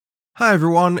Hi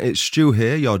everyone, it's Stu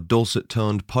here, your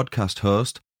dulcet-toned podcast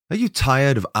host. Are you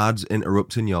tired of ads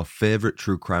interrupting your favourite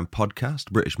true crime podcast,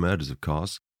 British Murders of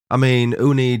course? I mean,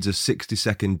 who needs a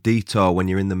 60-second detour when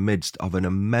you're in the midst of an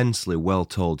immensely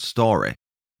well-told story?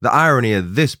 The irony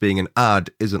of this being an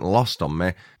ad isn't lost on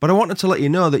me, but I wanted to let you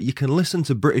know that you can listen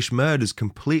to British Murders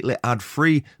completely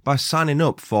ad-free by signing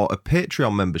up for a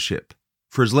Patreon membership.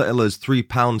 For as little as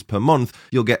 £3 per month,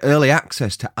 you'll get early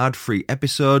access to ad-free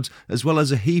episodes, as well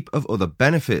as a heap of other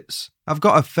benefits. I've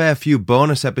got a fair few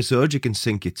bonus episodes you can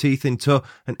sink your teeth into,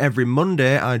 and every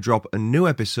Monday I drop a new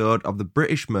episode of the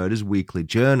British Murders Weekly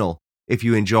Journal. If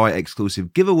you enjoy exclusive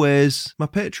giveaways, my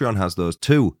Patreon has those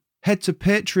too. Head to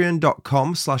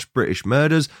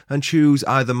patreon.com/BritishMurders and choose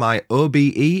either my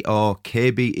OBE or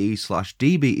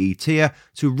KBE/DBE tier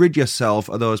to rid yourself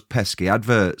of those pesky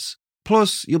adverts.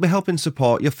 Plus, you'll be helping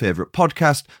support your favourite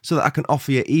podcast so that I can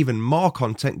offer you even more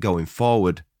content going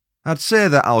forward. I'd say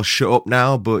that I'll shut up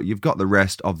now, but you've got the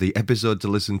rest of the episode to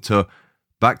listen to.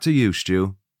 Back to you,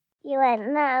 Stu. You are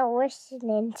now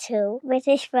listening to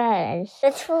British Murders,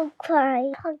 the True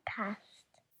Crime Podcast.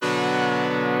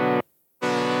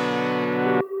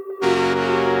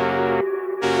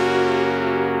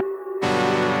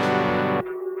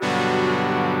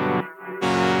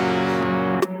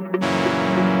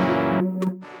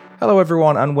 Hello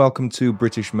everyone and welcome to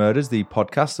British Murders, the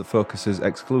podcast that focuses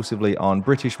exclusively on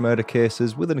British murder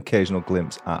cases with an occasional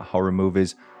glimpse at horror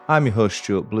movies. I'm your host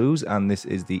Stuart Blues and this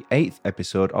is the 8th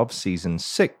episode of Season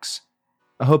 6.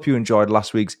 I hope you enjoyed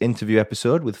last week's interview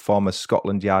episode with former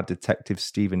Scotland Yard detective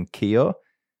Stephen Keogh.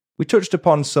 We touched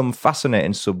upon some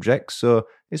fascinating subjects, so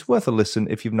it's worth a listen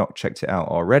if you've not checked it out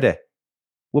already.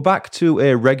 We're back to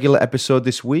a regular episode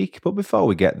this week, but before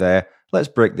we get there, let's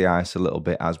break the ice a little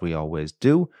bit as we always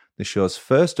do. The show's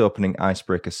first opening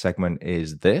icebreaker segment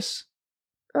is this.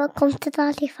 Welcome to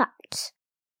Daddy Facts.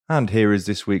 And here is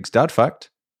this week's Dad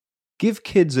Fact. Give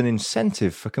kids an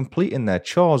incentive for completing their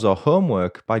chores or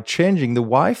homework by changing the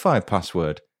Wi-Fi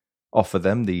password. Offer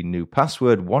them the new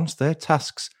password once their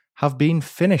tasks have been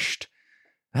finished.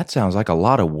 That sounds like a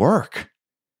lot of work.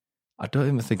 I don't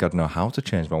even think I'd know how to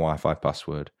change my Wi-Fi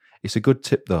password. It's a good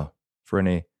tip though, for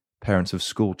any parents of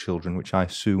school children, which I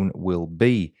soon will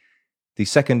be. The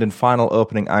second and final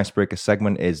opening icebreaker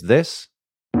segment is this.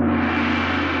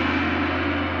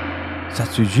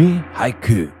 Satsuji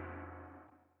Haiku.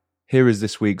 Here is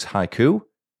this week's haiku.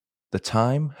 The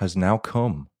time has now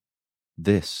come.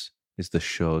 This is the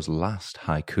show's last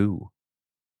haiku,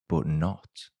 but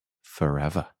not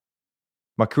forever.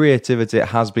 My creativity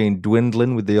has been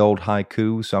dwindling with the old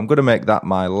haiku, so I'm going to make that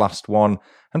my last one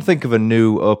and think of a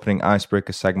new opening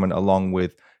icebreaker segment along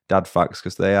with Dad Facts,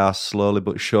 because they are slowly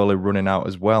but surely running out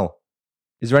as well.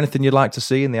 Is there anything you'd like to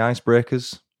see in the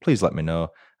icebreakers? Please let me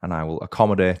know, and I will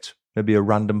accommodate maybe a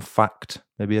random fact,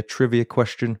 maybe a trivia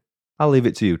question. I'll leave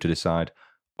it to you to decide,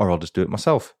 or I'll just do it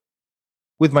myself.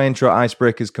 With my intro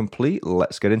icebreakers complete,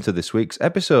 let's get into this week's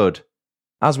episode.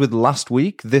 As with last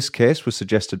week, this case was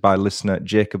suggested by listener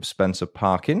Jacob Spencer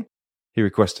Parkin. He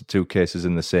requested 2 cases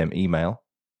in the same email.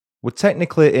 We're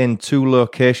technically in 2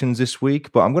 locations this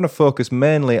week, but I'm going to focus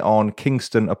mainly on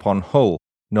Kingston upon Hull,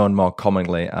 known more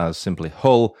commonly as simply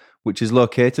Hull, which is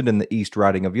located in the East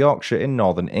Riding of Yorkshire in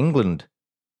northern England.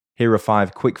 Here are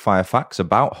 5 quick-fire facts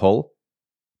about Hull.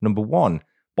 Number 1.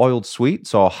 Boiled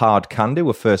sweets or hard candy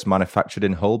were first manufactured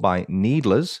in Hull by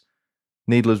Needlers.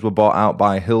 Needlers were bought out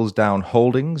by Hillsdown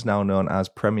Holdings, now known as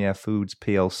Premier Foods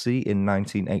plc, in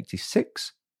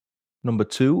 1986. Number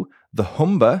 2, the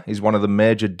Humber is one of the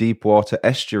major deep-water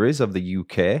estuaries of the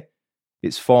UK.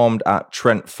 It's formed at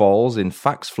Trent Falls in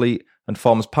Faxfleet and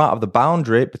forms part of the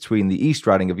boundary between the East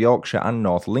Riding of Yorkshire and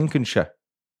North Lincolnshire.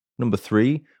 Number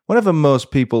 3, whenever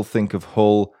most people think of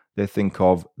Hull, they think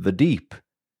of the Deep.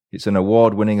 It's an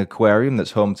award-winning aquarium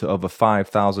that's home to over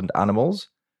 5,000 animals.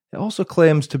 It also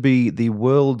claims to be the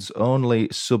world's only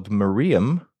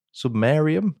submarium,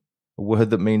 a word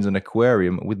that means an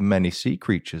aquarium with many sea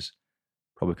creatures.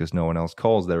 Probably because no one else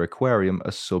calls their aquarium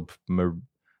a submarium.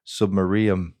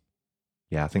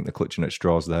 Yeah, I think they're clutching at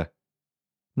straws there.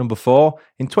 Number 4,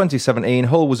 in 2017,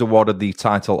 Hull was awarded the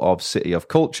title of City of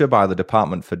Culture by the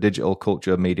Department for Digital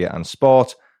Culture, Media and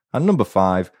Sport. And number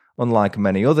 5, unlike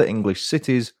many other English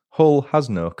cities, Hull has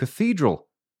no cathedral.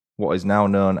 What is now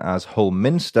known as Hull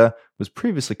Minster was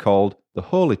previously called the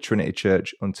Holy Trinity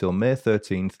Church until May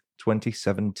 13th,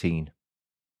 2017.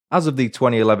 As of the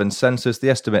 2011 census, the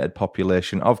estimated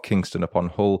population of Kingston upon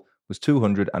Hull was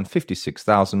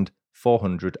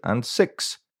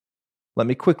 256,406. Let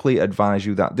me quickly advise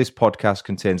you that this podcast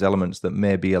contains elements that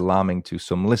may be alarming to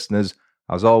some listeners.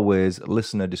 As always,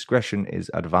 listener discretion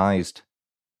is advised.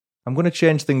 I'm going to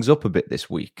change things up a bit this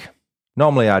week.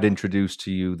 Normally I'd introduce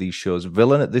to you the show's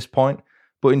villain at this point,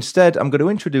 but instead I'm going to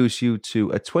introduce you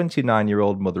to a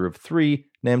 29-year-old mother of 3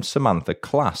 named Samantha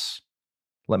Class.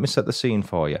 Let me set the scene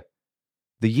for you.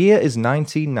 The year is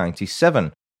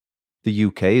 1997. The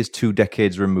UK is 2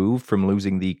 decades removed from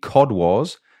losing the Cod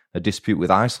Wars, a dispute with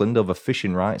Iceland over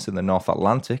fishing rights in the North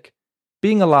Atlantic.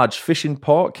 Being a large fishing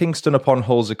port, Kingston upon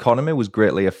Hull's economy was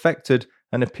greatly affected,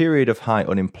 and a period of high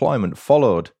unemployment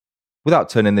followed. Without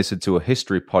turning this into a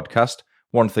history podcast,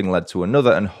 one thing led to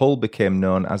another, and Hull became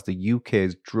known as the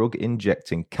UK's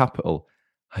drug-injecting capital.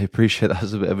 I appreciate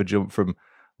that's a bit of a jump from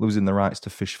losing the rights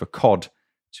to fish for cod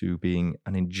to being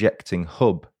an injecting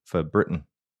hub for Britain.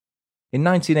 In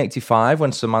 1985,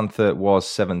 when Samantha was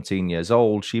 17 years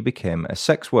old, she became a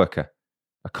sex worker.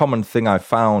 A common thing I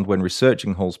found when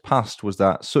researching Hull's past was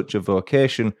that such a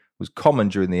vocation was common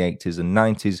during the 80s and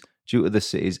 90s due to the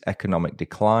city's economic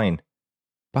decline.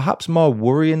 Perhaps more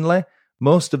worryingly,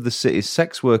 most of the city's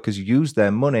sex workers used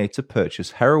their money to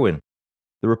purchase heroin.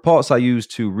 The reports I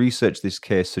used to research this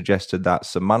case suggested that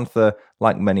Samantha,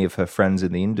 like many of her friends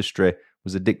in the industry,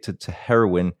 was addicted to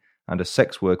heroin, and a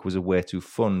sex work was a way to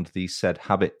fund the said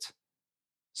habit.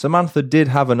 Samantha did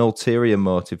have an ulterior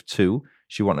motive too.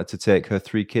 She wanted to take her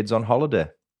 3 kids on holiday.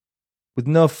 With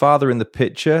no father in the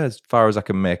picture, as far as I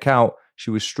can make out, she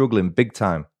was struggling big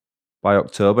time. By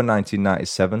October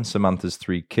 1997, Samantha's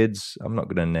 3 kids, I'm not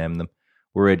going to name them,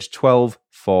 were aged 12,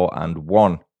 4 and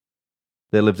 1.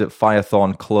 They lived at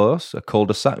Firethorn Close, a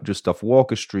cul-de-sac just off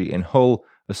Walker Street in Hull,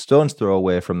 a stone's throw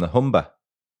away from the Humber.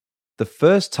 The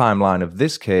first timeline of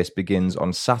this case begins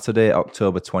on Saturday,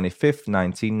 October 25th,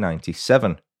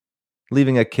 1997.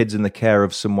 Leaving her kids in the care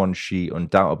of someone she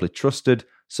undoubtedly trusted,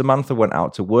 Samantha went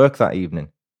out to work that evening.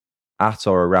 At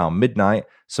or around midnight,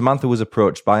 Samantha was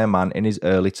approached by a man in his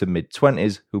early to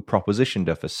mid-20s who propositioned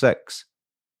her for sex.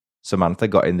 Samantha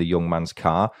got in the young man's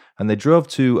car and they drove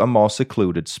to a more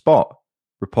secluded spot.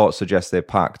 Reports suggest they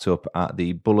parked up at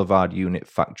the Boulevard Unit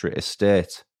Factory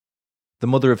Estate. The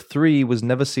mother of 3 was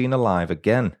never seen alive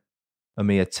again. A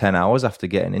mere 10 hours after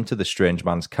getting into the strange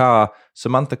man's car,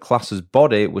 Samantha Class's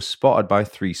body was spotted by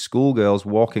 3 schoolgirls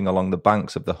walking along the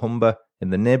banks of the Humber in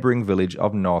the neighbouring village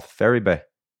of North Ferriby.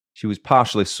 She was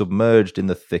partially submerged in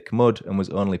the thick mud and was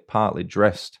only partly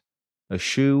dressed. A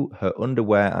shoe, her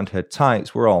underwear and her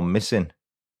tights were all missing.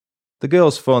 The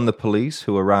girls phoned the police,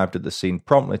 who arrived at the scene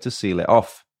promptly to seal it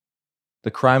off.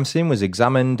 The crime scene was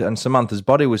examined and Samantha's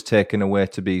body was taken away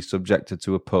to be subjected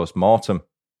to a post-mortem.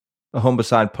 A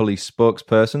Humberside police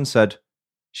spokesperson said,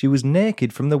 "She was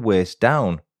naked from the waist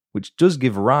down, which does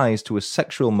give rise to a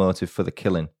sexual motive for the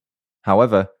killing.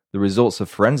 However, the results of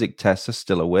forensic tests are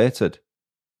still awaited."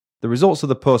 The results of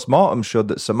the post-mortem showed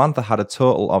that Samantha had a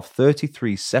total of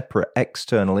 33 separate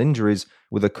external injuries,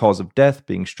 with the cause of death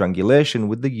being strangulation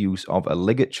with the use of a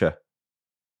ligature.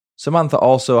 Samantha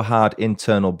also had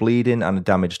internal bleeding and a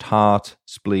damaged heart,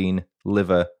 spleen,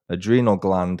 liver, adrenal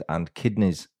gland, and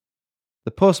kidneys.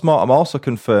 The post-mortem also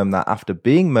confirmed that after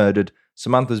being murdered,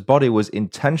 Samantha's body was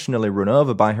intentionally run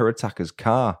over by her attacker's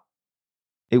car.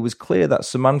 It was clear that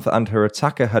Samantha and her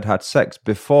attacker had had sex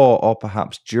before or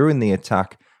perhaps during the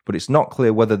attack, but it's not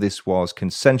clear whether this was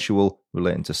consensual,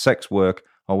 relating to sex work,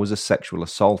 or was a sexual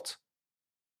assault.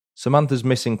 Samantha's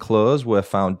missing clothes were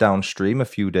found downstream a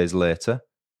few days later.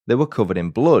 They were covered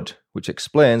in blood, which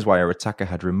explains why her attacker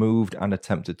had removed and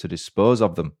attempted to dispose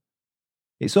of them.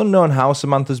 It's unknown how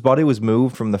Samantha's body was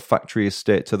moved from the factory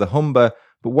estate to the Humber,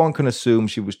 but one can assume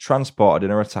she was transported in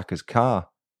her attacker's car.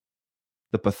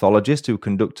 The pathologist who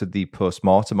conducted the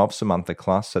post-mortem of Samantha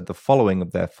Class said the following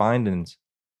of their findings.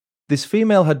 This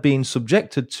female had been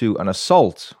subjected to an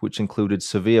assault, which included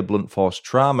severe blunt force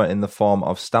trauma in the form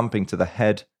of stamping to the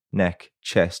head, neck,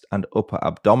 chest, and upper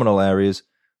abdominal areas,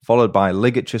 followed by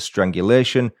ligature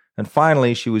strangulation, and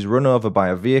finally she was run over by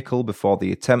a vehicle before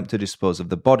the attempt to dispose of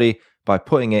the body by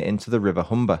putting it into the River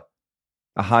Humber.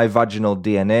 A high vaginal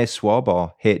DNA swab,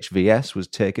 or HVS, was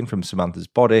taken from Samantha's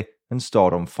body and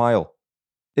stored on file.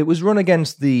 It was run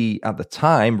against the, at the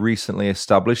time, recently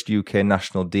established UK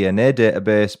National DNA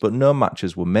database, but no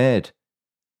matches were made.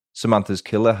 Samantha's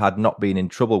killer had not been in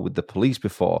trouble with the police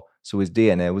before, so his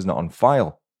DNA was not on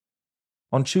file.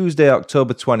 On Tuesday,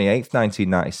 October 28,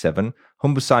 1997,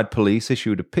 Humberside Police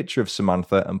issued a picture of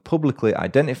Samantha and publicly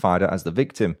identified her as the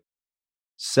victim.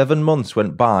 7 months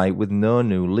went by with no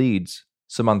new leads.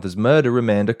 Samantha's murder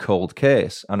remained a cold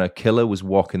case, and her killer was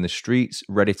walking the streets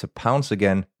ready to pounce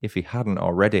again if he hadn't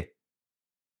already.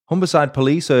 Humberside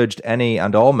Police urged any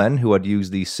and all men who had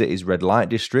used the city's red light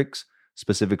districts,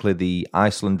 specifically the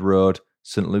Iceland Road,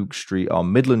 St Luke Street or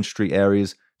Midland Street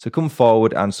areas, to come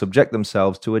forward and subject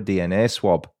themselves to a DNA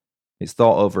swab. It's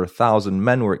thought over 1,000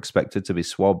 men were expected to be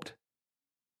swabbed.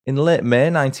 In late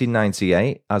May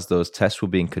 1998, as those tests were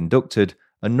being conducted,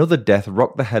 another death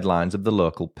rocked the headlines of the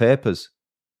local papers.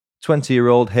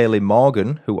 20-year-old Haley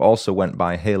Morgan, who also went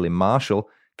by Haley Marshall,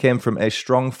 came from a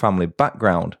strong family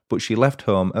background, but she left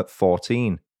home at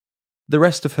 14. The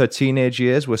rest of her teenage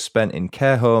years were spent in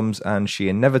care homes, and she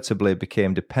inevitably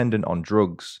became dependent on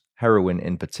drugs, heroin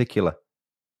in particular.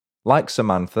 Like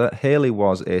Samantha, Haley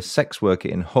was a sex worker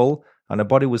in Hull, and her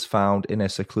body was found in a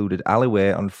secluded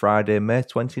alleyway on Friday, May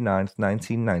 29,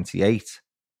 1998.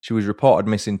 She was reported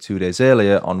missing 2 days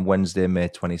earlier on Wednesday, May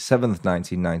 27,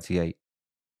 1998.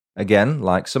 Again,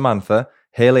 like Samantha,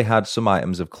 Haley had some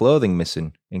items of clothing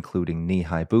missing, including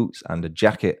knee-high boots and a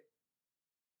jacket.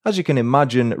 As you can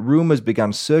imagine, rumours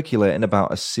began circulating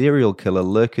about a serial killer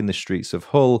lurking the streets of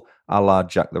Hull, a la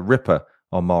Jack the Ripper,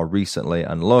 or more recently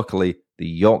and locally, the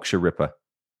Yorkshire Ripper.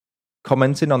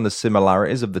 Commenting on the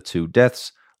similarities of the two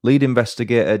deaths, lead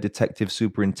investigator Detective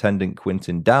Superintendent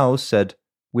Quinton Dowse said,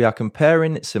 "We are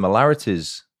comparing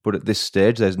similarities, but at this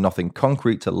stage there's nothing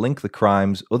concrete to link the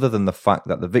crimes other than the fact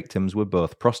that the victims were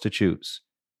both prostitutes.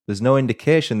 There's no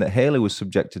indication that Haley was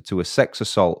subjected to a sex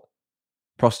assault.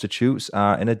 Prostitutes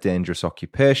are in a dangerous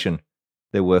occupation.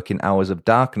 They work in hours of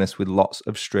darkness with lots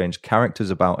of strange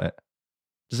characters about it."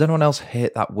 Does anyone else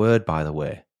hate that word, by the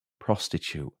way?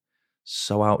 Prostitute.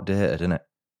 So outdated, isn't it?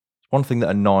 One thing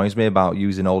that annoys me about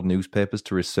using old newspapers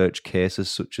to research cases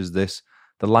such as this,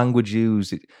 the language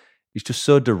used, it's just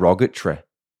so derogatory.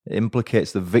 It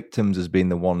implicates the victims as being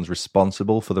the ones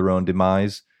responsible for their own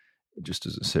demise. It just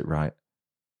doesn't sit right.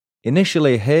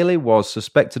 Initially, Haley was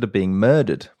suspected of being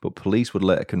murdered, but police would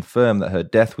later confirm that her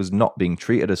death was not being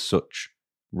treated as such.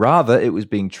 Rather, it was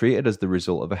being treated as the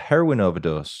result of a heroin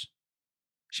overdose.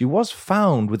 She was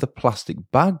found with a plastic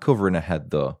bag covering her head,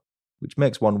 though, which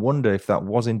makes one wonder if that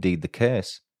was indeed the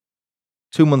case.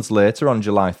 2 months later, on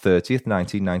July 30th,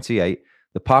 1998,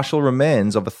 the partial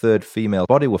remains of a third female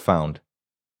body were found.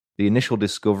 The initial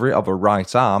discovery of a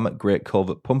right arm at Great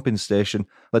Culvert Pumping Station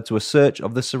led to a search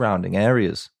of the surrounding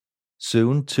areas.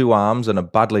 Soon, 2 arms and a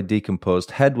badly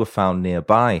decomposed head were found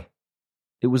nearby.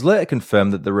 It was later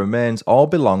confirmed that the remains all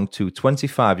belonged to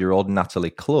 25-year-old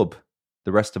Natalie Clubb.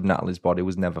 The rest of Natalie's body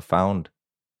was never found.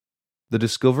 The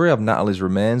discovery of Natalie's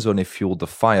remains only fueled the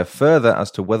fire further as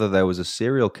to whether there was a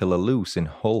serial killer loose in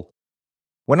Hull.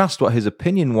 When asked what his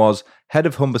opinion was, head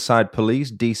of Humberside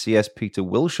Police DCS Peter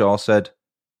Wilshaw said,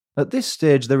 "At this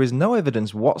stage there is no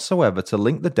evidence whatsoever to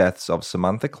link the deaths of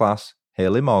Samantha Class,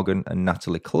 Haley Morgan and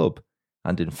Natalie Clubb,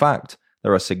 and in fact,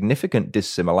 there are significant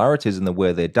dissimilarities in the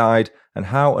way they died and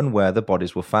how and where the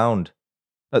bodies were found.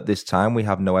 At this time, we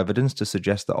have no evidence to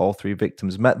suggest that all 3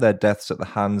 victims met their deaths at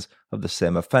the hands of the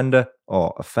same offender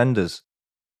or offenders."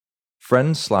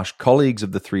 Friends/colleagues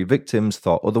of the 3 victims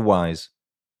thought otherwise.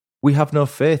 "We have no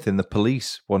faith in the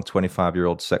police," one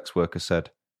 25-year-old sex worker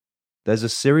said. "There's a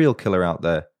serial killer out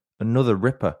there, another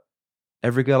Ripper.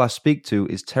 Every girl I speak to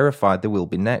is terrified there will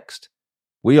be next.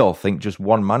 We all think just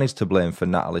one man is to blame for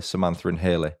Natalie, Samantha and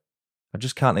Haley. I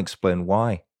just can't explain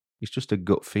why. It's just a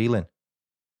gut feeling."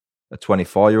 A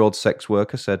 24-year-old sex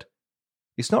worker said,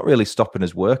 "It's not really stopping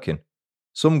us working.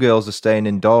 Some girls are staying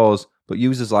indoors, but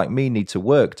users like me need to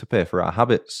work to pay for our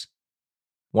habits."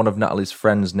 One of Natalie's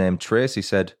friends named Tracy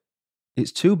said,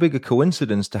 "It's too big a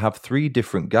coincidence to have 3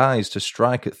 different guys to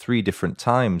strike at 3 different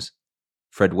times.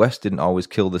 Fred West didn't always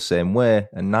kill the same way,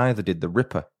 and neither did the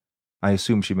Ripper." I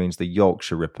assume she means the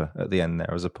Yorkshire Ripper at the end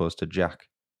there as opposed to Jack.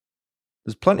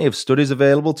 There's plenty of studies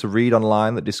available to read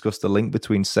online that discuss the link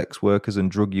between sex workers and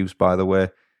drug use, by the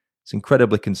way. It's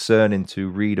incredibly concerning to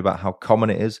read about how common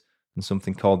it is and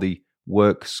something called the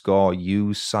work, score,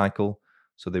 use cycle.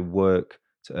 So they work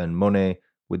to earn money.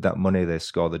 With that money, they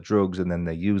score the drugs and then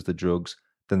they use the drugs.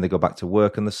 Then they go back to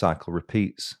work and the cycle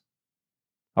repeats.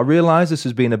 I realise this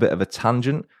has been a bit of a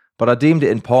tangent, but I deemed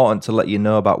it important to let you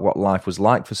know about what life was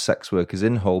like for sex workers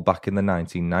in Hull back in the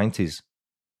 1990s.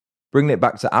 Bringing it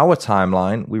back to our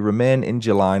timeline, we remain in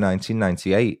July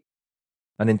 1998.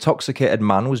 An intoxicated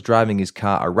man was driving his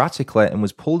car erratically and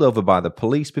was pulled over by the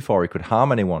police before he could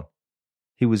harm anyone.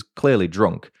 He was clearly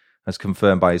drunk, as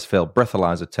confirmed by his failed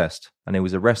breathalyzer test, and he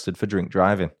was arrested for drink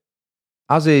driving.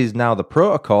 As is now the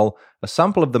protocol, a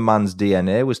sample of the man's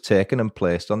DNA was taken and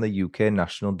placed on the UK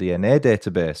National DNA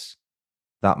Database.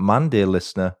 That man, dear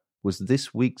listener, was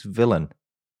this week's villain,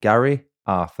 Gary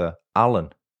Arthur Allen.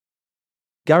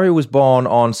 Gary was born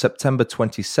on September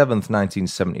 27,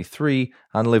 1973,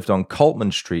 and lived on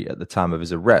Coltman Street at the time of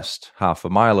his arrest, half a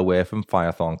mile away from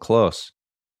Firethorn Close.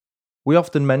 We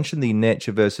often mention the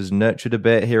nature versus nurture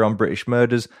debate here on British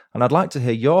Murders, and I'd like to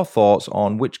hear your thoughts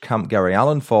on which camp Gary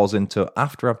Allen falls into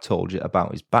after I've told you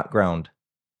about his background.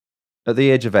 At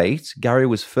the age of 8, Gary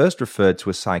was first referred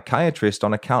to a psychiatrist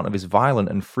on account of his violent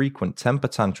and frequent temper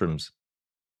tantrums.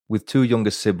 With 2 younger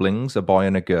siblings, a boy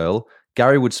and a girl,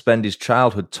 Gary would spend his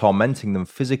childhood tormenting them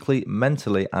physically,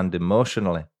 mentally, and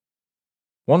emotionally.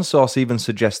 One source even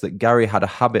suggests that Gary had a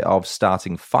habit of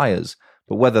starting fires,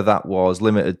 but whether that was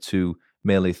limited to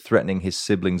merely threatening his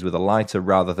siblings with a lighter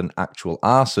rather than actual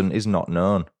arson is not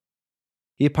known.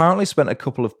 He apparently spent a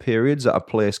couple of periods at a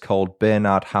place called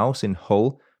Bernard House in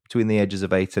Hull between the ages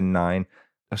of 8 and 9.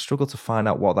 I struggle to find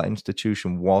out what that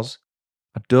institution was.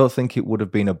 I don't think it would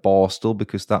have been a borstal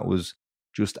because that was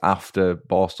just after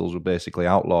borstals were basically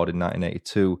outlawed in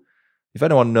 1982. If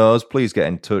anyone knows, please get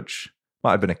in touch.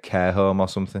 Might have been a care home or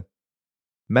something.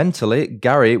 Mentally,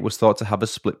 Gary was thought to have a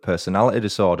split personality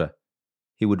disorder.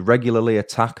 He would regularly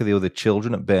attack the other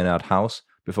children at Bernard House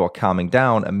before calming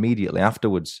down immediately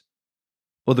afterwards.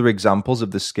 Other examples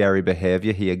of the scary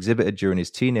behaviour he exhibited during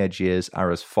his teenage years are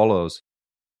as follows.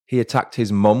 He attacked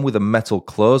his mum with a metal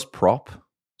clothes prop.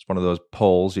 It's one of those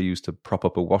poles you use to prop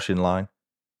up a washing line.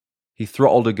 He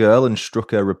throttled a girl and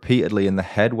struck her repeatedly in the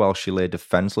head while she lay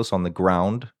defenceless on the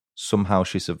ground. Somehow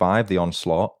she survived the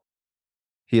onslaught.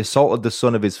 He assaulted the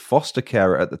son of his foster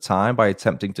carer at the time by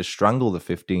attempting to strangle the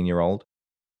 15-year-old.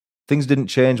 Things didn't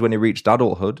change when he reached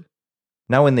adulthood.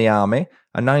 Now in the army,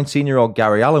 a 19-year-old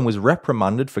Gary Allen was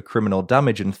reprimanded for criminal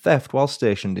damage and theft while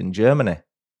stationed in Germany.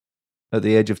 At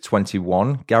the age of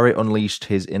 21, Gary unleashed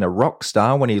his inner rock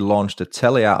star when he launched a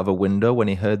telly out of a window when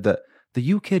he heard that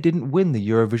the UK didn't win the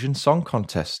Eurovision Song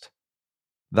Contest.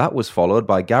 That was followed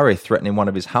by Gary threatening one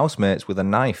of his housemates with a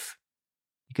knife.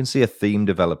 You can see a theme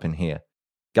developing here.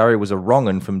 Gary was a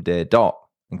wrong-un from day dot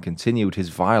and continued his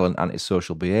violent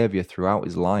antisocial behaviour throughout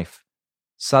his life.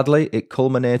 Sadly, it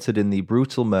culminated in the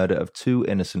brutal murder of 2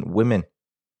 innocent women.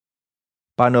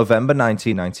 By November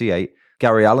 1998,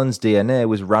 Gary Allen's DNA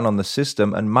was ran on the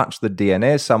system and matched the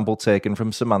DNA sample taken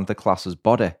from Samantha Class's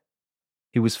body.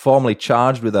 He was formally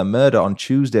charged with her murder on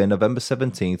Tuesday, November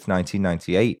 17,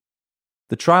 1998.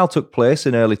 The trial took place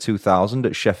in early 2000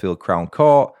 at Sheffield Crown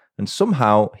Court, and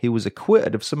somehow he was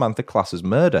acquitted of Samantha Class's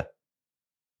murder.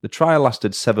 The trial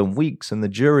lasted 7 weeks, and the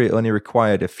jury only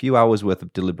required a few hours' worth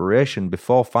of deliberation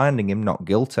before finding him not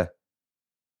guilty.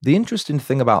 The interesting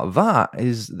thing about that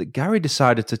is that Gary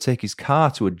decided to take his car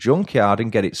to a junkyard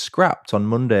and get it scrapped on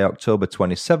Monday, October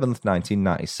 27,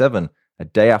 1997, a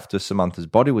day after Samantha's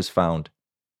body was found.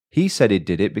 He said he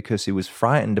did it because he was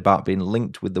frightened about being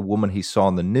linked with the woman he saw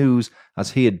on the news,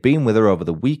 as he had been with her over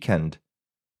the weekend.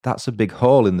 That's a big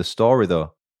hole in the story,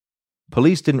 though.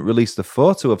 Police didn't release the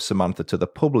photo of Samantha to the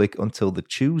public until the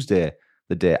Tuesday,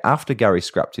 the day after Gary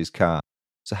scrapped his car.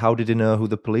 So how did he know who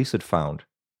the police had found?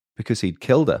 Because he'd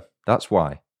killed her, that's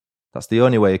why. That's the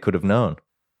only way he could have known.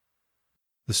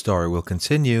 The story will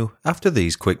continue after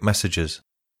these quick messages.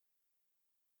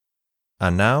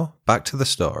 And now, back to the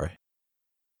story.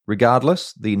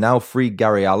 Regardless, the now free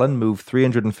Gary Allen moved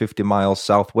 350 miles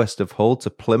southwest of Hull to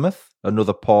Plymouth,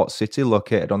 another port city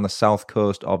located on the south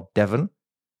coast of Devon.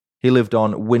 He lived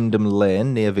on Wyndham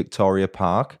Lane near Victoria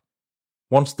Park.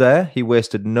 Once there, he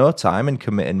wasted no time in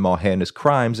committing more heinous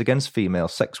crimes against female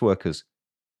sex workers.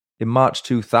 In March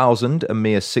 2000, a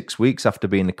mere 6 weeks after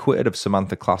being acquitted of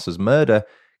Samantha Class's murder,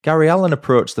 Gary Allen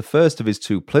approached the first of his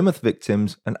 2 Plymouth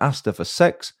victims and asked her for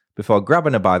sex before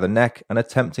grabbing her by the neck and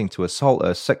attempting to assault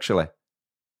her sexually.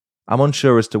 I'm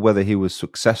unsure as to whether he was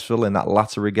successful in that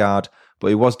latter regard, but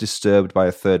he was disturbed by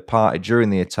a third party during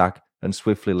the attack and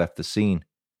swiftly left the scene.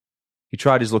 He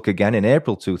tried his luck again in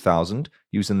April 2000,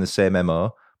 using the same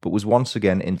MO, but was once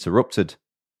again interrupted.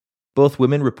 Both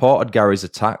women reported Gary's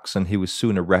attacks, and he was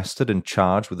soon arrested and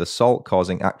charged with assault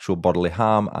causing actual bodily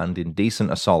harm and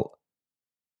indecent assault.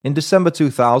 In December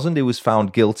 2000, he was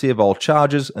found guilty of all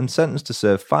charges and sentenced to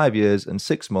serve 5 years and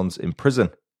 6 months in prison.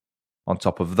 On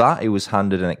top of that, he was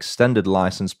handed an extended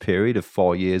license period of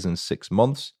 4 years and 6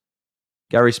 months.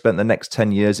 Gary spent the next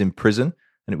 10 years in prison,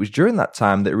 and it was during that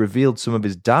time that he revealed some of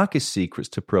his darkest secrets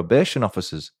to probation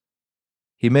officers.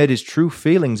 He made his true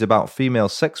feelings about female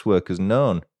sex workers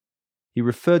known. He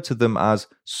referred to them as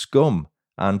scum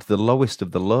and the lowest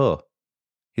of the low.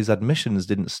 His admissions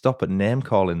didn't stop at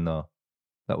name-calling, though.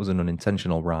 That was an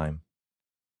unintentional rhyme.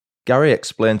 Gary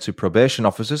explained to probation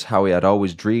officers how he had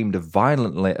always dreamed of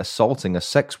violently assaulting a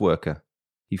sex worker.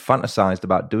 He fantasized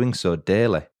about doing so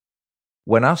daily.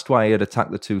 When asked why he had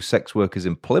attacked the 2 sex workers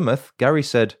in Plymouth, Gary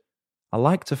said, "I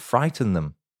like to frighten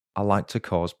them. I like to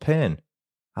cause pain.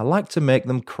 I like to make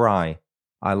them cry.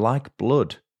 I like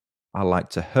blood. I like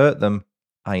to hurt them.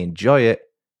 I enjoy it.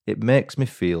 It makes me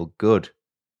feel good.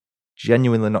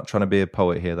 Genuinely not trying to be a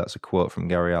poet here, that's a quote from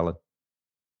Gary Allen.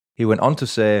 He went on to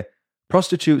say,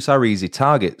 prostitutes are easy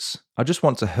targets. I just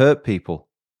want to hurt people.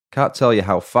 Can't tell you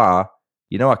how far.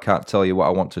 You know I can't tell you what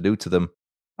I want to do to them.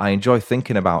 I enjoy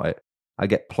thinking about it. I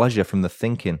get pleasure from the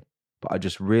thinking, but I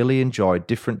just really enjoy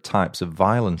different types of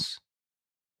violence.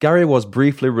 Gary was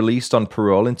briefly released on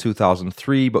parole in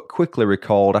 2003, but quickly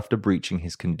recalled after breaching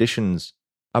his conditions.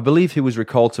 I believe he was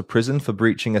recalled to prison for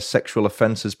breaching a sexual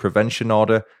offences prevention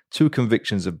order, 2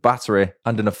 convictions of battery,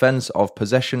 and an offence of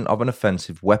possession of an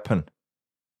offensive weapon.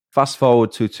 Fast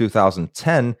forward to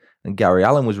 2010, and Gary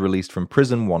Allen was released from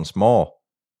prison once more.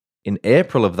 In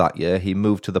April of that year, he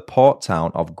moved to the port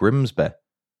town of Grimsby.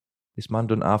 This man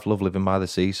doesn't half love living by the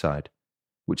seaside,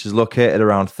 which is located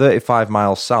around 35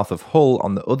 miles south of Hull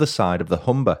on the other side of the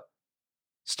Humber.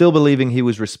 Still believing he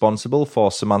was responsible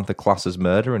for Samantha Class's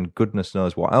murder and goodness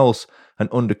knows what else, an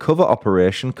undercover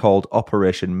operation called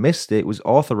Operation Misty was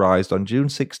authorised on June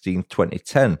 16,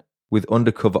 2010, with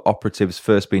undercover operatives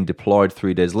first being deployed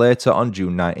 3 days later on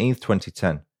June 19,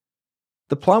 2010.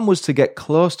 The plan was to get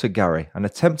close to Gary and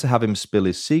attempt to have him spill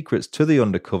his secrets to the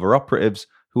undercover operatives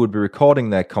who would be recording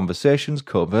their conversations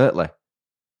covertly.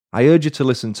 I urge you to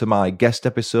listen to my guest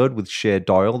episode with Shay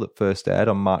Doyle that first aired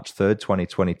on March 3rd,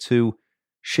 2022.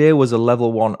 Shay was a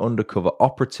level 1 undercover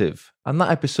operative, and that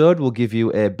episode will give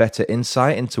you a better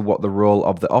insight into what the role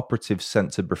of the operative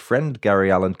sent to befriend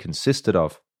Gary Allen consisted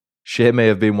of. Shay may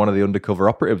have been one of the undercover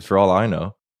operatives for all I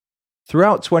know.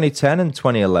 Throughout 2010 and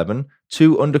 2011,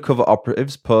 2 undercover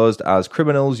operatives posed as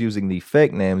criminals using the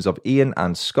fake names of Ian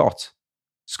and Scott.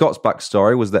 Scott's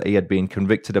backstory was that he had been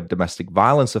convicted of domestic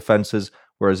violence offences,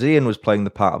 whereas Ian was playing the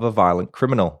part of a violent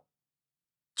criminal.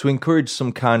 To encourage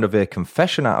some kind of a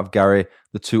confession out of Gary,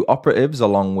 the 2 operatives,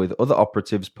 along with other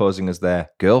operatives posing as their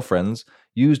girlfriends,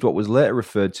 used what was later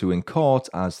referred to in court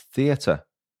as theatre.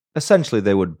 Essentially,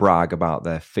 they would brag about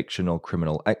their fictional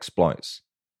criminal exploits.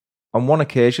 On one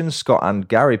occasion, Scott and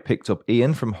Gary picked up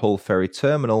Ian from Hull Ferry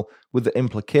Terminal, with the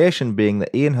implication being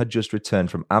that Ian had just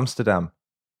returned from Amsterdam.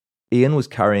 Ian was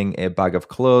carrying a bag of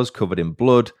clothes covered in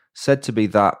blood, said to be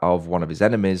that of one of his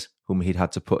enemies, whom he'd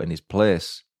had to put in his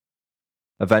place.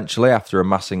 Eventually, after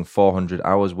amassing 400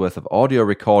 hours worth of audio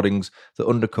recordings, the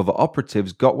undercover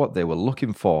operatives got what they were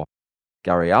looking for.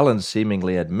 Gary Allen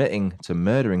seemingly admitting to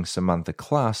murdering Samantha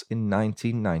Class in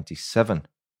 1997.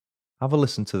 Have a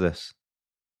listen to this.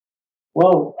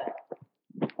 Well,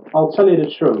 I'll tell you the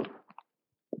truth,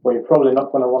 but you're probably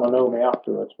not going to want to know me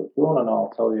afterwards, but if you want to know,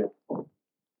 I'll tell you. The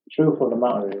truth of the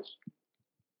matter is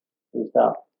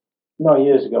that,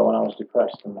 years ago when I was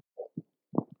depressed and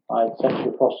I had sex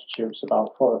with prostitutes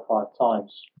about 4 or 5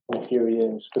 times in a few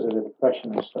years because of the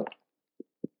depression and stuff.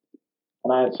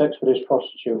 And I had sex with this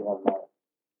prostitute one night,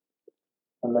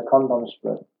 and the condom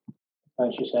split.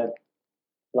 And she said,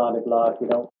 blah, blah, blah, if you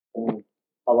don't,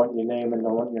 I want your name and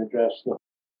I want your address,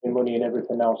 your money and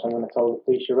everything else, I'm going to tell the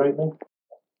police you raped me.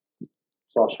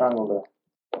 So I strangled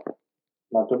her.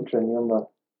 And I dumped her in the Humber.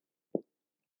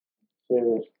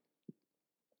 Serious.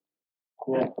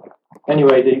 Yeah.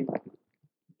 Anyway, the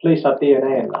police had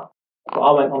DNA in that, but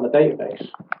I went on the database.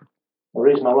 The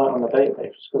reason I went on the database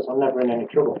is because I'm never in any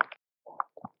trouble.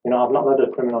 I've not led a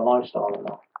criminal lifestyle and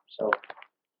that. So,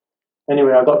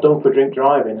 anyway, I got done for drink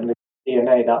driving and the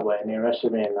DNA that way, and they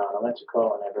arrested me and that, and I went to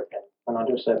court and everything. And I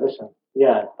just said, listen,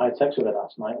 yeah, I had sex with her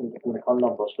last night in the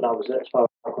condom bus, but that was it. As far as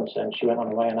I'm concerned, she went on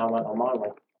her way and I went on my way.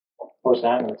 Obviously,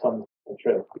 I ain't going to tell them the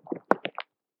truth.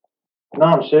 No,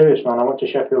 I'm serious, man. I went to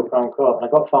Sheffield Crown Court and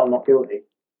I got found not guilty.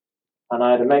 And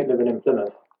I had a mate living in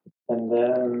Plymouth, and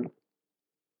the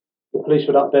police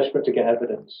were that desperate to get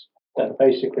evidence that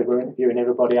basically were interviewing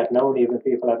everybody I'd known, even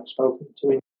people I hadn't spoken to,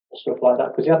 and stuff like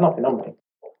that, because he had nothing on me.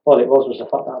 All it was the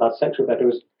fact that I'd had sex with her.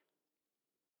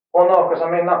 Well, no, because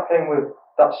that thing with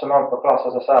that Samantha Class,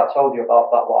 as I say, I told you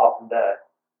about that, what happened there.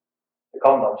 The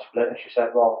condom split, and she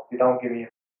said, well, if you don't give me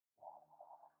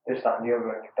this, that, and the other,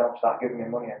 and you don't start giving me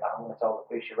money and that, I'm going to tell the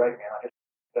police you raped me, and I just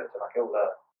flipped and I killed her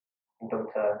and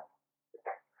dumped her.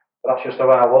 But that's just the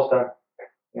way I was then.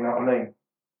 You know what I mean?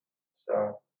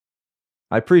 So.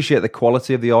 I appreciate the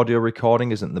quality of the audio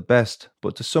recording isn't the best,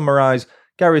 but to summarise,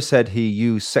 Gary said he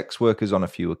used sex workers on a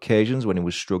few occasions when he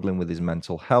was struggling with his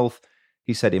mental health.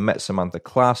 He said he met Samantha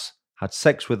Class, had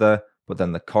sex with her, but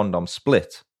then the condom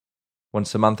split. When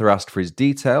Samantha asked for his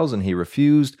details and he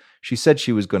refused, she said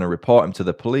she was going to report him to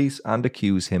the police and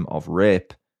accuse him of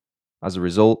rape. As a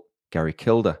result, Gary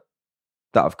killed her.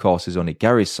 That, of course, is only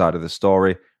Gary's side of the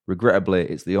story. Regrettably,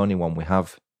 it's the only one we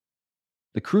have.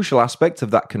 The crucial aspect of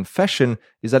that confession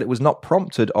is that it was not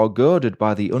prompted or goaded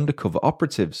by the undercover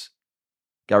operatives.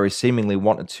 Gary seemingly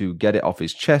wanted to get it off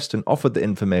his chest and offered the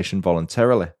information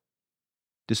voluntarily.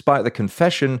 Despite the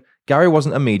confession, Gary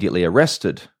wasn't immediately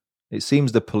arrested. It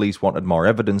seems the police wanted more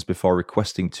evidence before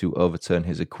requesting to overturn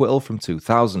his acquittal from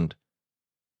 2000.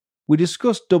 We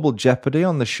discussed double jeopardy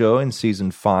on the show in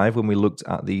Season 5 when we looked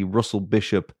at the Russell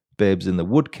Bishop Babes in the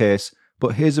Wood case,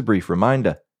 but here's a brief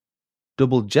reminder.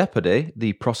 Double jeopardy,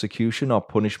 the prosecution or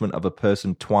punishment of a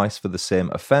person twice for the same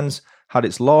offence, had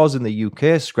its laws in the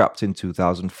UK scrapped in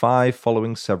 2005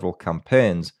 following several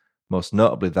campaigns, most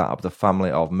notably that of the family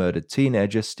of murdered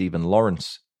teenager Stephen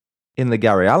Lawrence. In the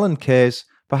Gary Allen case,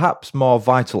 perhaps more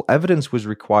vital evidence was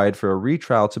required for a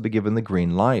retrial to be given the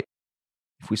green light.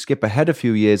 If we skip ahead a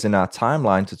few years in our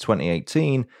timeline to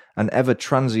 2018, an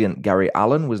ever-transient Gary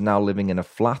Allen was now living in a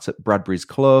flat at Bradbury's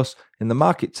Close in the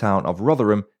market town of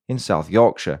Rotherham in South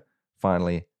Yorkshire,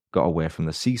 finally got away from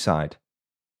the seaside.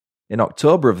 In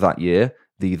October of that year,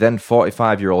 the then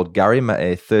 45-year-old Gary met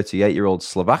a 38-year-old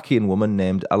Slovakian woman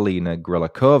named Alena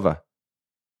Grlakova.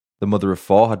 The mother of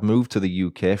four had moved to the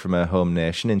UK from her home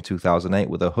nation in 2008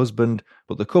 with her husband,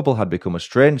 but the couple had become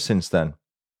estranged since then.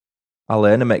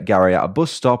 Alena met Gary at a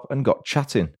bus stop and got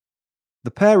chatting.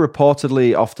 The pair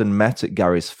reportedly often met at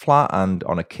Gary's flat and,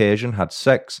 on occasion, had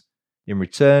sex. In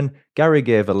return, Gary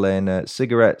gave Alena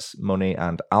cigarettes, money,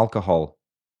 and alcohol.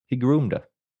 He groomed her.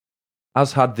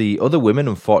 As had the other women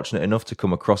unfortunate enough to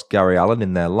come across Gary Allen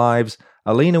in their lives,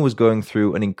 Alena was going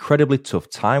through an incredibly tough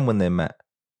time when they met.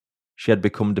 She had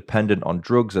become dependent on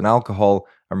drugs and alcohol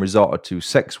and resorted to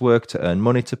sex work to earn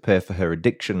money to pay for her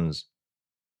addictions.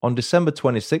 On December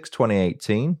 26,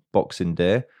 2018, Boxing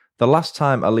Day, the last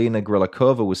time Alena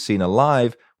Grlakova was seen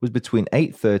alive was between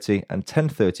 8:30 and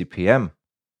 10:30 p.m.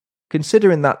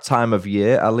 Considering that time of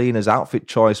year, Alena's outfit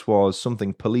choice was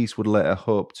something police would later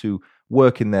hope to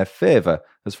work in their favour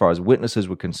as far as witnesses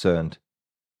were concerned.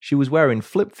 She was wearing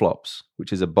flip-flops,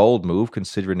 which is a bold move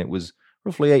considering it was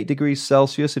roughly 8 degrees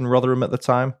Celsius in Rotherham at the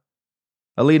time.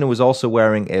 Alena was also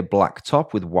wearing a black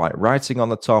top with white writing on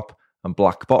the top and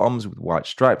black bottoms with white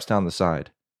stripes down the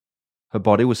side. Her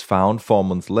body was found 4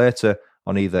 months later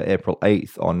on either April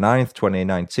 8th or 9th,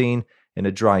 2019, in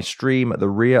a dry stream at the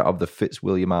rear of the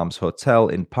Fitzwilliam Arms Hotel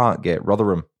in Parkgate,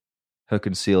 Rotherham. Her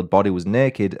concealed body was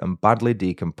naked and badly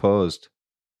decomposed.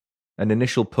 An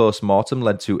initial post-mortem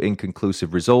led to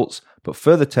inconclusive results, but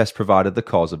further tests provided the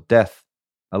cause of death.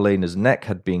 Alena's neck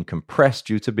had been compressed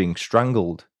due to being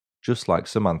strangled, just like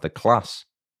Samantha Class.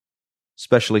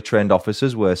 Specially trained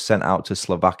officers were sent out to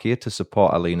Slovakia to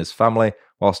support Alena's family,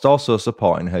 whilst also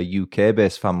supporting her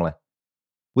UK-based family.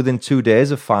 Within 2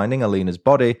 days of finding Alena's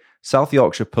body, South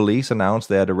Yorkshire police announced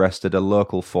they had arrested a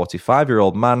local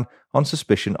 45-year-old man on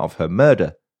suspicion of her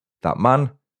murder. That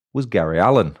man was Gary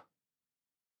Allen.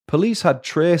 Police had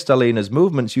traced Alena's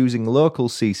movements using local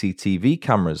CCTV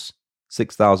cameras,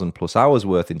 6,000 plus hours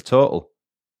worth in total.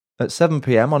 At 7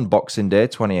 p.m. on Boxing Day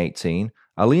 2018,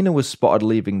 Alena was spotted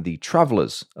leaving the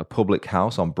Travellers, a public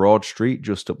house on Broad Street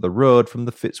just up the road from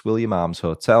the Fitzwilliam Arms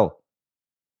Hotel.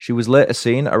 She was later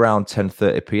seen around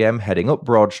 10:30 p.m. heading up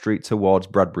Broad Street towards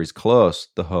Bradbury's Close,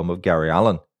 the home of Gary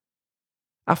Allen.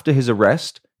 After his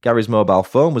arrest, Gary's mobile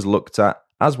phone was looked at,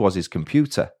 as was his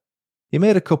computer. He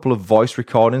made a couple of voice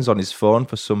recordings on his phone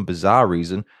for some bizarre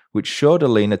reason, which showed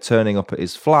Alena turning up at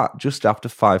his flat just after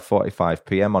 5:45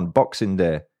 p.m. on Boxing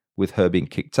Day, with her being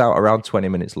kicked out around 20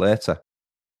 minutes later.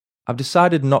 I've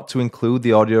decided not to include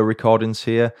the audio recordings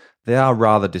here. They are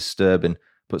rather disturbing,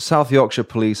 but South Yorkshire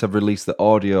police have released the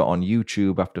audio on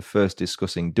YouTube after first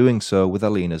discussing doing so with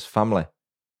Alena's family.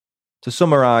 To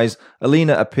summarise,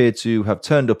 Alena appeared to have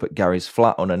turned up at Gary's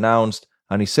flat unannounced,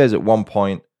 and he says at one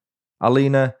point,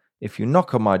 "Alena, if you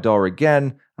knock on my door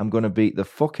again, I'm going to beat the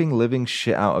fucking living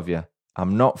shit out of you.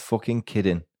 I'm not fucking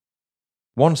kidding."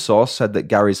 One source said that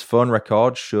Gary's phone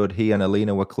records showed he and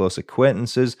Alena were close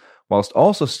acquaintances, whilst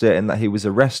also stating that he was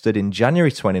arrested in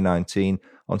January 2019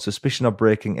 on suspicion of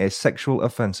breaking a sexual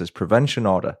offences prevention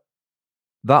order.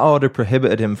 That order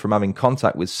prohibited him from having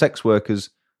contact with sex workers,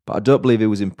 but I don't believe he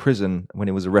was in prison when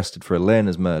he was arrested for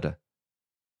Alena's murder.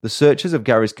 The searches of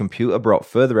Gary's computer brought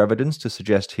further evidence to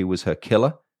suggest he was her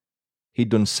killer. He'd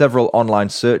done several online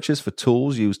searches for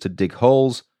tools used to dig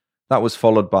holes. That was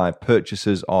followed by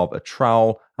purchases of a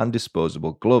trowel and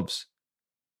disposable gloves.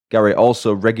 Gary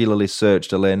also regularly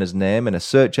searched Alena's name in a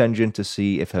search engine to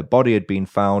see if her body had been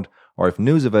found or if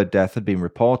news of her death had been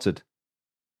reported.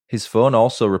 His phone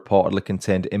also reportedly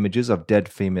contained images of dead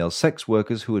female sex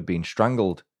workers who had been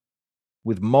strangled.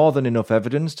 With more than enough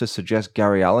evidence to suggest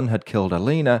Gary Allen had killed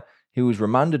Alena, he was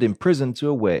remanded in prison to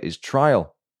await his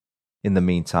trial. In the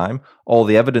meantime, all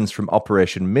the evidence from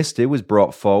Operation Misty was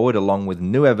brought forward along with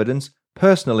new evidence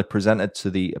personally presented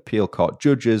to the appeal court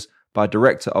judges by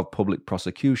Director of Public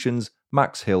Prosecutions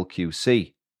Max Hill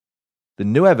QC. The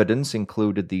new evidence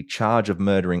included the charge of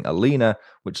murdering Alena,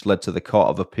 which led to the Court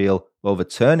of Appeal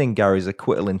overturning Gary's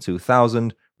acquittal in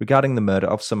 2000 regarding the murder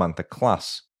of Samantha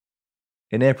Class.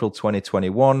 In April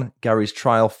 2021, Gary's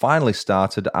trial finally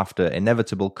started after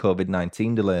inevitable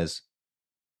COVID-19 delays.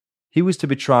 He was to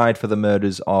be tried for the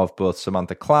murders of both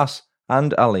Samantha Class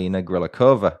and Alena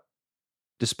Grlakova.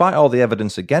 Despite all the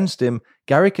evidence against him,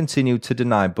 Gary continued to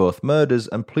deny both murders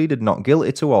and pleaded not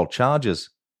guilty to all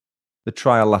charges. The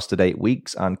trial lasted 8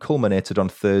 weeks and culminated on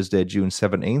Thursday, June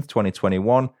 17,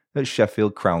 2021, at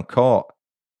Sheffield Crown Court.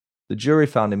 The jury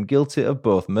found him guilty of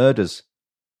both murders.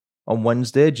 On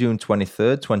Wednesday, June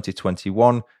 23,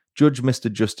 2021, Judge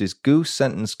Mr. Justice Goose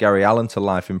sentenced Gary Allen to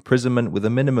life imprisonment with a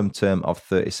minimum term of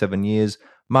 37 years,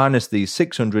 minus the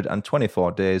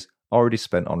 624 days already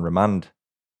spent on remand.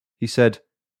 He said,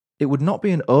 "It would not be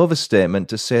an overstatement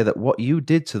to say that what you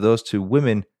did to those two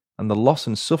women and the loss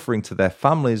and suffering to their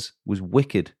families was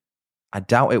wicked. I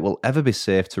doubt it will ever be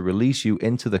safe to release you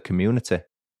into the community."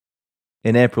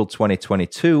 In April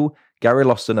 2022, Gary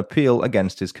lost an appeal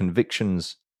against his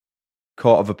convictions.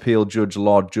 Court of Appeal Judge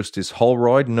Lord Justice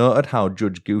Holroyd noted how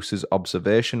Judge Goose's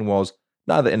observation was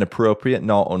neither inappropriate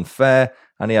nor unfair,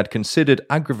 and he had considered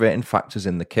aggravating factors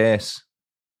in the case.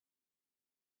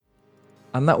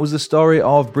 And that was the story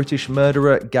of British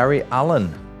murderer Gary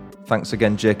Allen. Thanks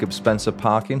again, Jacob Spencer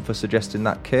Parkin, for suggesting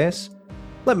that case.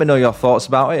 Let me know your thoughts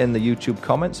about it in the YouTube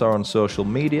comments or on social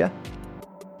media.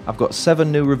 I've got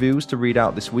 7 new reviews to read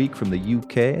out this week from the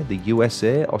UK, the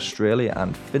USA, Australia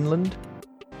and Finland.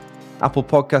 Apple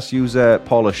Podcast user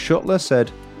Paula Shuttler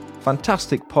said,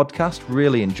 "Fantastic podcast,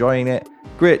 really enjoying it.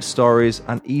 Great stories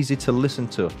and easy to listen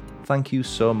to. Thank you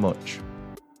so much."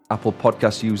 Apple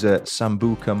Podcast user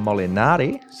Sambuca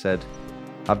Molinari said,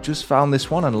 "I've just found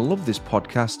this one and love this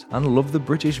podcast and love the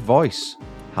British voice.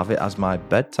 Have it as my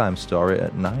bedtime story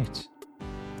at night."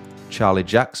 Charlie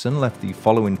Jackson left the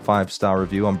following 5-star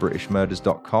review on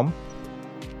BritishMurders.com.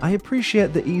 "I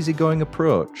appreciate the easygoing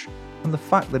approach and the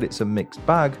fact that it's a mixed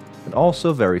bag and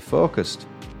also very focused.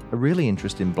 A really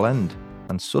interesting blend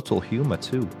and subtle humour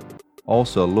too.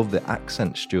 Also love the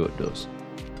accent Stuart does."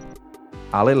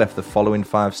 Ali left the following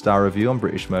 5-star review on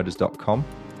BritishMurders.com.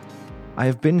 "I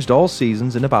have binged all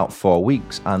seasons in about 4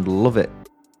 weeks and love it.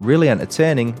 Really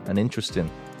entertaining and interesting."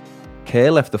 Kay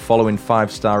left the following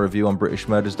 5-star review on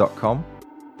BritishMurders.com.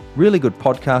 "Really good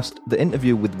podcast. The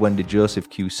interview with Wendy Joseph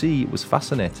QC was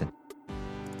fascinating."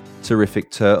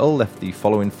 Terrific Turtle left the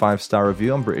following 5-star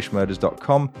review on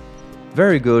BritishMurders.com.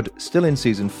 "Very good. Still in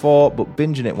season 4, but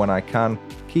binging it when I can.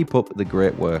 Keep up the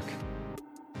great work."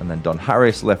 And then Don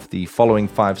Harris left the following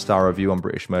 5-star review on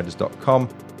BritishMurders.com.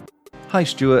 "Hi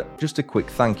Stuart, just a quick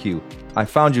thank you. I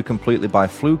found you completely by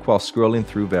fluke while scrolling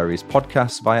through various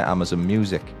podcasts via Amazon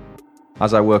Music.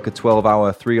 As I work a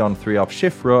 12-hour 3-on 3-off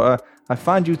shift rota, I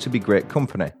find you to be great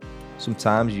company.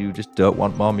 Sometimes you just don't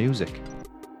want more music.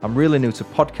 I'm really new to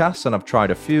podcasts and I've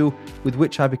tried a few, with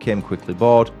which I became quickly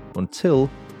bored, until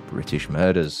British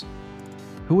Murders.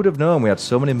 Who would have known we had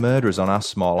so many murderers on our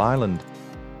small island?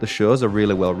 The shows are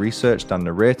really well researched and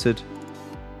narrated.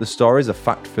 The stories are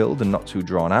fact-filled and not too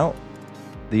drawn out.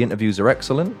 The interviews are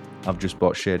excellent. I've just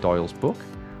bought Shea Doyle's book.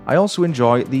 I also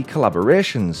enjoy the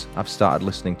collaborations. I've started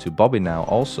listening to Bobby now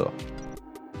also.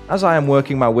 As I am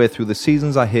working my way through the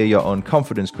seasons, I hear your own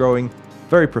confidence growing.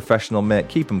 Very professional, mate.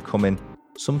 Keep them coming.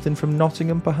 Something from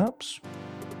Nottingham, perhaps?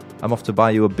 I'm off to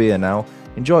buy you a beer now.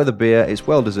 Enjoy the beer. It's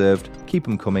well deserved. Keep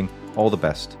them coming. All the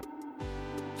best."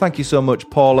 Thank you so much,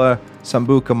 Paula,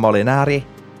 Sambuca Molinari,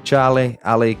 Charlie,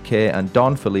 Ali, Kay, and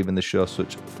Don for leaving the show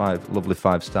such 5 lovely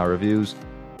 5-star reviews.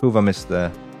 Who have I missed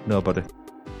there? Nobody.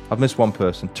 I've missed one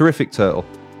person. Terrific Turtle.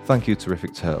 Thank you,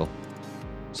 Terrific Turtle.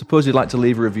 Suppose you'd like to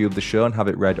leave a review of the show and have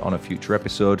it read on a future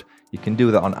episode. You can do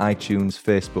that on iTunes,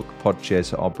 Facebook,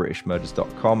 Podchaser, or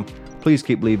BritishMurders.com. Please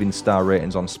keep leaving star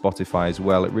ratings on Spotify as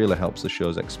well. It really helps the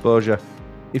show's exposure.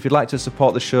 If you'd like to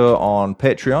support the show on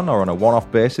Patreon or on a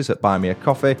one-off basis at Buy Me a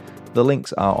Coffee, the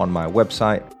links are on my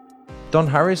website. Don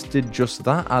Harris did just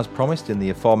that as promised in the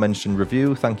aforementioned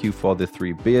review. Thank you for the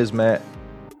 3 beers, mate.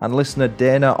 And listener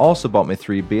Dana also bought me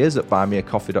 3 beers at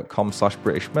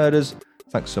buymeacoffee.com/BritishMurders.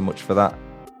 Thanks so much for that.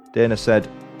 Dana said,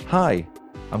 "Hi,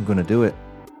 I'm going to do it.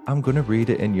 I'm going to read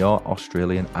it in your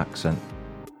Australian accent.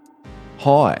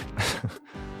 Hi,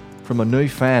 from a new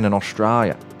fan in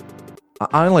Australia.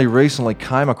 I only recently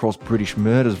came across British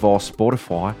Murders via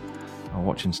Spotify. I was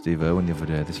watching Steve Irwin the other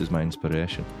day. This is my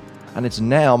inspiration. And it's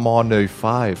now my new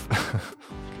fave.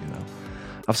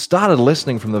 I've started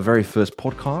listening from the very first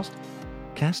podcast.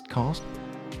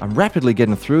 I'm rapidly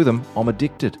getting through them. I'm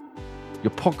addicted.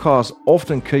 Your podcasts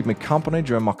often keep me company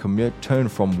during my commute to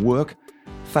and from work.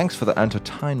 Thanks for the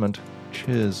entertainment.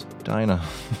 Cheers, Dinah.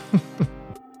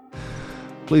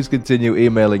 Please continue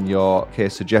emailing your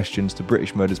case suggestions to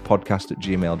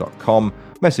britishmurderspodcast@gmail.com.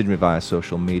 Message me via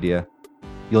social media.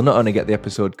 You'll not only get the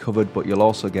episode covered, but you'll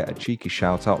also get a cheeky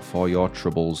shout out for your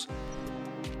troubles.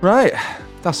 Right,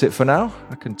 that's it for now.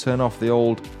 I can turn off the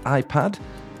old iPad.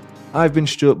 I've been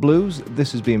Stuart Blues.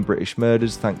 This has been British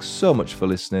Murders. Thanks so much for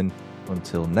listening.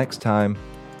 Until next time,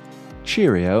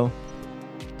 cheerio.